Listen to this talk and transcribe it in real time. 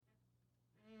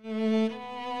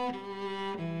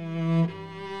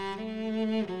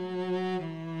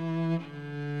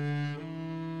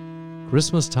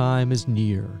Christmas time is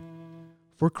near.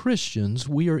 For Christians,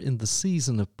 we are in the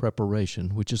season of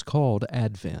preparation, which is called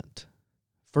Advent.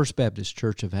 First Baptist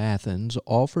Church of Athens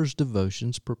offers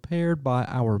devotions prepared by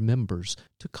our members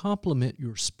to complement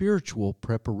your spiritual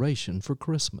preparation for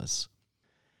Christmas.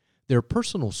 Their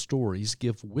personal stories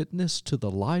give witness to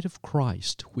the light of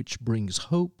Christ, which brings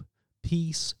hope,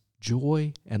 peace,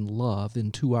 joy, and love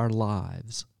into our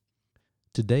lives.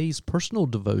 Today's personal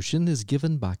devotion is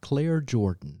given by Claire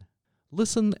Jordan.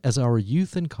 Listen as our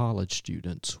youth and college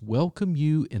students welcome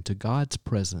you into God's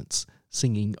presence,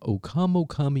 singing O Come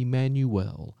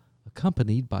Emmanuel,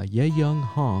 accompanied by Ye Young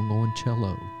Hong on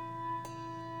cello.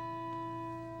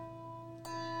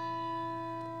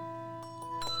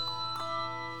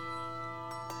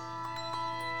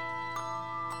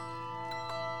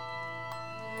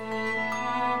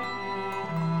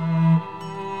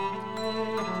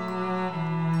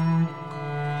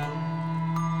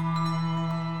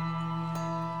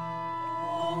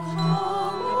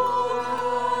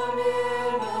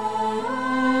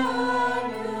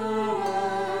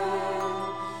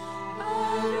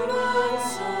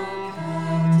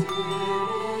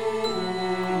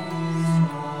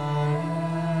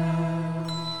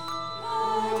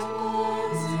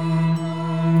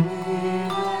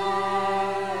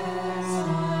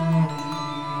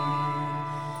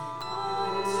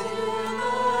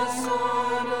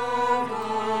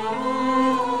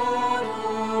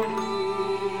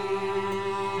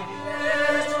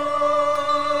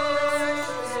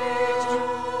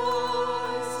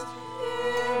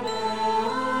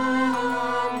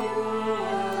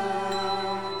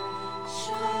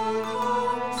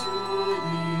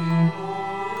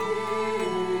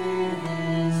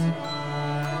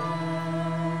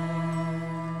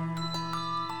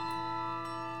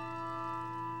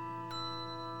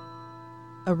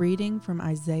 A reading from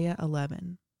Isaiah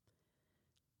 11.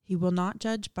 He will not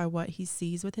judge by what he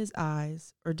sees with his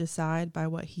eyes, or decide by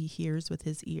what he hears with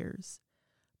his ears.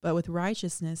 But with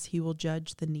righteousness he will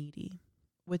judge the needy.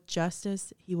 With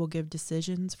justice he will give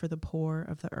decisions for the poor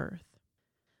of the earth.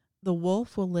 The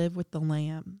wolf will live with the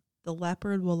lamb. The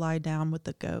leopard will lie down with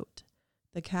the goat.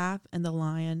 The calf and the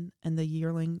lion and the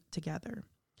yearling together.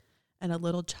 And a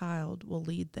little child will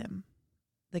lead them.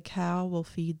 The cow will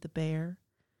feed the bear.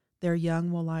 Their young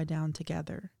will lie down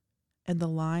together, and the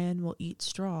lion will eat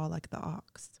straw like the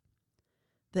ox.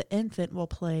 The infant will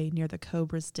play near the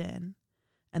cobra's den,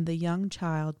 and the young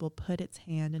child will put its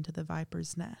hand into the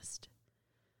viper's nest.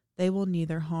 They will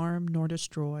neither harm nor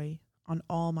destroy on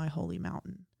all my holy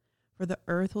mountain, for the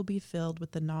earth will be filled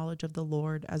with the knowledge of the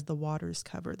Lord as the waters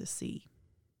cover the sea.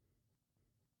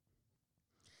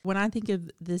 When I think of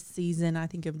this season, I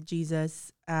think of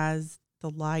Jesus as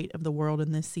the light of the world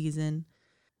in this season.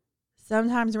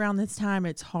 Sometimes around this time,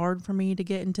 it's hard for me to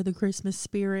get into the Christmas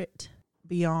spirit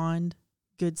beyond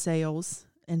good sales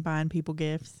and buying people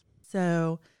gifts.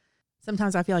 So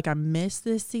sometimes I feel like I miss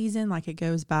this season, like it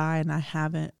goes by and I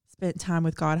haven't spent time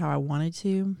with God how I wanted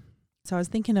to. So I was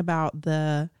thinking about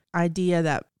the idea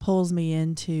that pulls me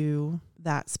into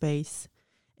that space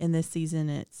in this season.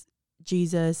 It's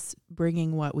Jesus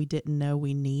bringing what we didn't know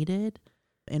we needed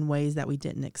in ways that we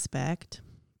didn't expect.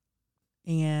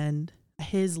 And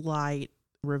his light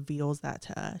reveals that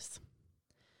to us.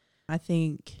 I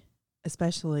think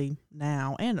especially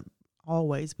now and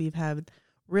always we've had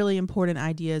really important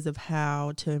ideas of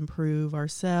how to improve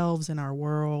ourselves and our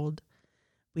world.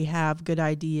 We have good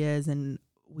ideas and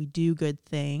we do good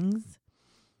things.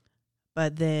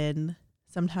 But then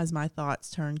sometimes my thoughts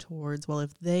turn towards, well,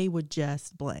 if they would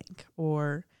just blank,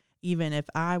 or even if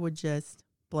I would just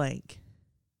blank,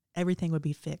 everything would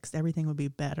be fixed. Everything would be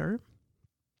better.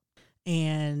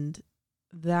 And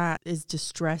that is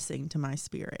distressing to my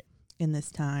spirit in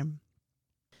this time.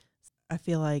 I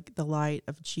feel like the light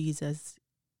of Jesus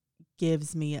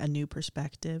gives me a new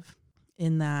perspective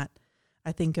in that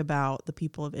I think about the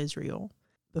people of Israel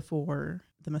before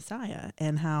the Messiah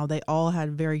and how they all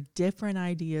had very different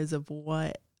ideas of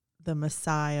what the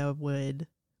Messiah would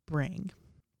bring.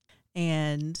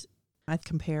 And I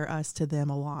compare us to them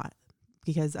a lot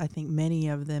because I think many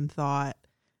of them thought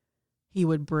he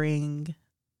would bring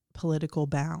political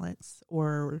balance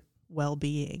or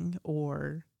well-being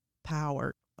or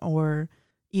power, or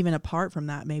even apart from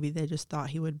that, maybe they just thought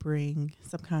he would bring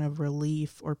some kind of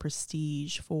relief or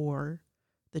prestige for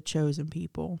the chosen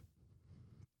people.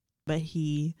 But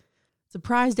he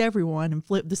surprised everyone and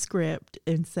flipped the script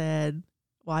and said,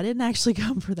 well, I didn't actually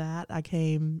come for that. I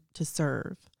came to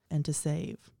serve and to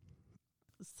save.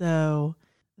 So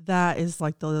that is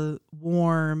like the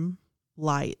warm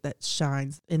light that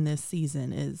shines in this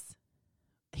season, is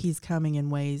he's coming in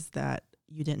ways that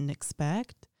you didn't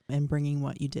expect. and bringing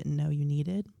what you didn't know you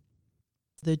needed.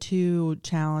 The two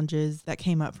challenges that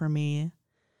came up for me,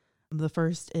 the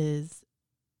first is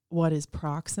what is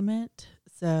proximate.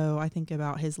 So I think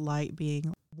about his light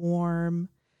being warm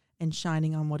and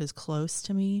shining on what is close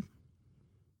to me.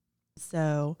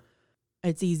 So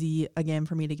it's easy, again,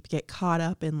 for me to get caught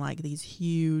up in like these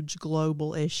huge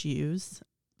global issues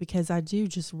because I do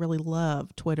just really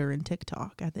love Twitter and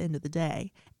TikTok at the end of the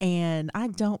day. And I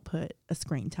don't put a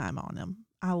screen time on them.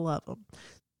 I love them.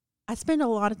 I spend a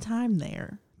lot of time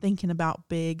there thinking about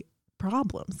big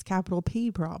problems, capital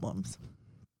P problems.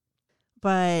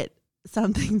 But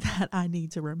something that I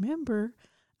need to remember,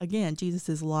 again,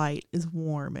 Jesus' light is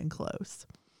warm and close,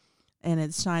 and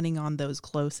it's shining on those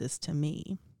closest to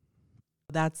me.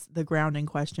 That's the grounding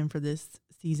question for this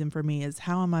season for me is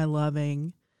how am I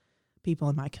loving people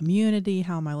in my community?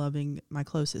 How am I loving my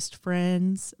closest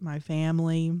friends, my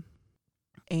family?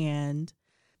 And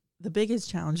the biggest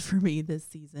challenge for me this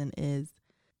season is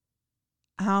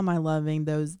how am I loving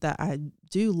those that I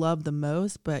do love the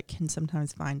most, but can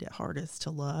sometimes find it hardest to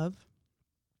love?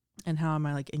 And how am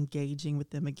I like engaging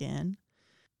with them again?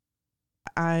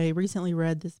 I recently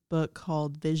read this book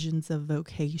called Visions of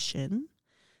Vocation,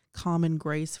 Common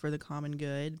Grace for the Common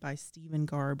Good by Stephen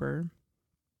Garber.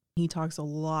 He talks a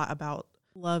lot about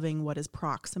loving what is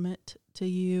proximate to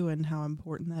you and how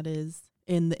important that is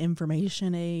in the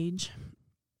information age.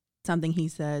 Something he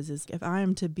says is, if I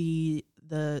am to be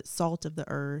the salt of the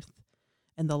earth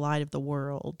and the light of the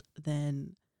world,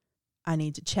 then I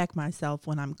need to check myself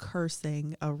when I'm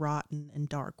cursing a rotten and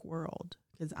dark world,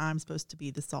 because I'm supposed to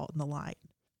be the salt and the light.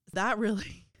 That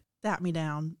really sat me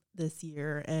down this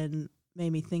year and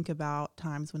made me think about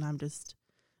times when I'm just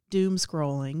doom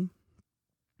scrolling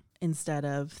instead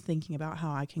of thinking about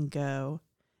how I can go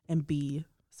and be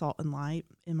salt and light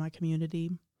in my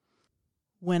community.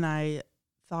 When I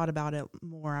thought about it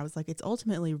more, I was like, it's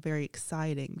ultimately very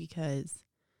exciting because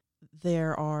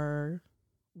there are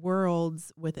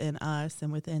worlds within us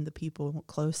and within the people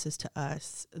closest to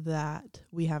us that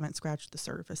we haven't scratched the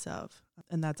surface of.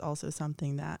 And that's also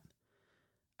something that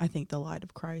I think the light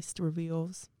of Christ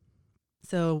reveals.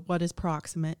 So what is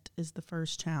proximate is the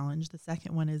first challenge. The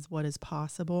second one is what is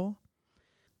possible.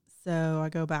 So I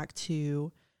go back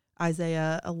to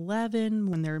Isaiah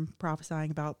 11 when they're prophesying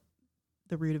about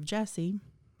the root of Jesse.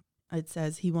 It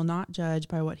says, he will not judge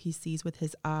by what he sees with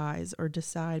his eyes or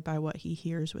decide by what he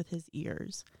hears with his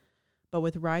ears. But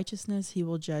with righteousness he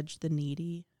will judge the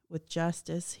needy. With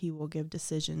justice he will give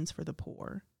decisions for the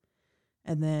poor.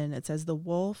 And then it says, the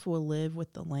wolf will live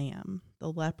with the lamb.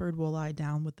 The leopard will lie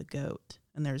down with the goat.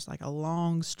 And there's like a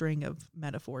long string of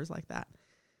metaphors like that.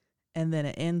 And then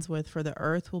it ends with, for the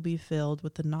earth will be filled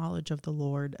with the knowledge of the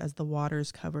Lord as the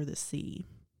waters cover the sea.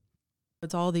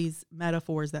 It's all these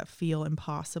metaphors that feel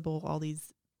impossible, all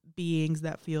these beings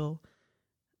that feel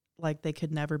like they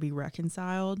could never be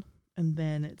reconciled. And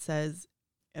then it says,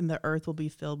 and the earth will be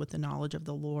filled with the knowledge of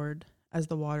the Lord as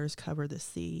the waters cover the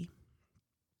sea.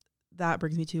 That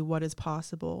brings me to what is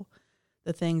possible,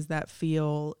 the things that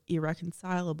feel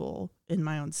irreconcilable in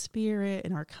my own spirit,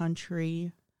 in our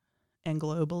country, and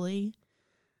globally.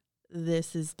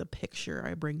 This is the picture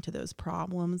I bring to those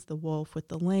problems, the wolf with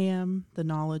the lamb, the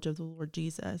knowledge of the Lord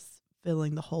Jesus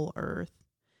filling the whole earth,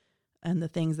 and the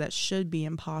things that should be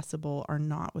impossible are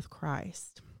not with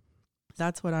Christ.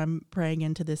 That's what I'm praying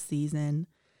into this season.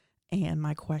 And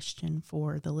my question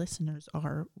for the listeners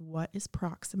are, what is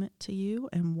proximate to you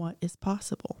and what is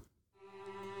possible?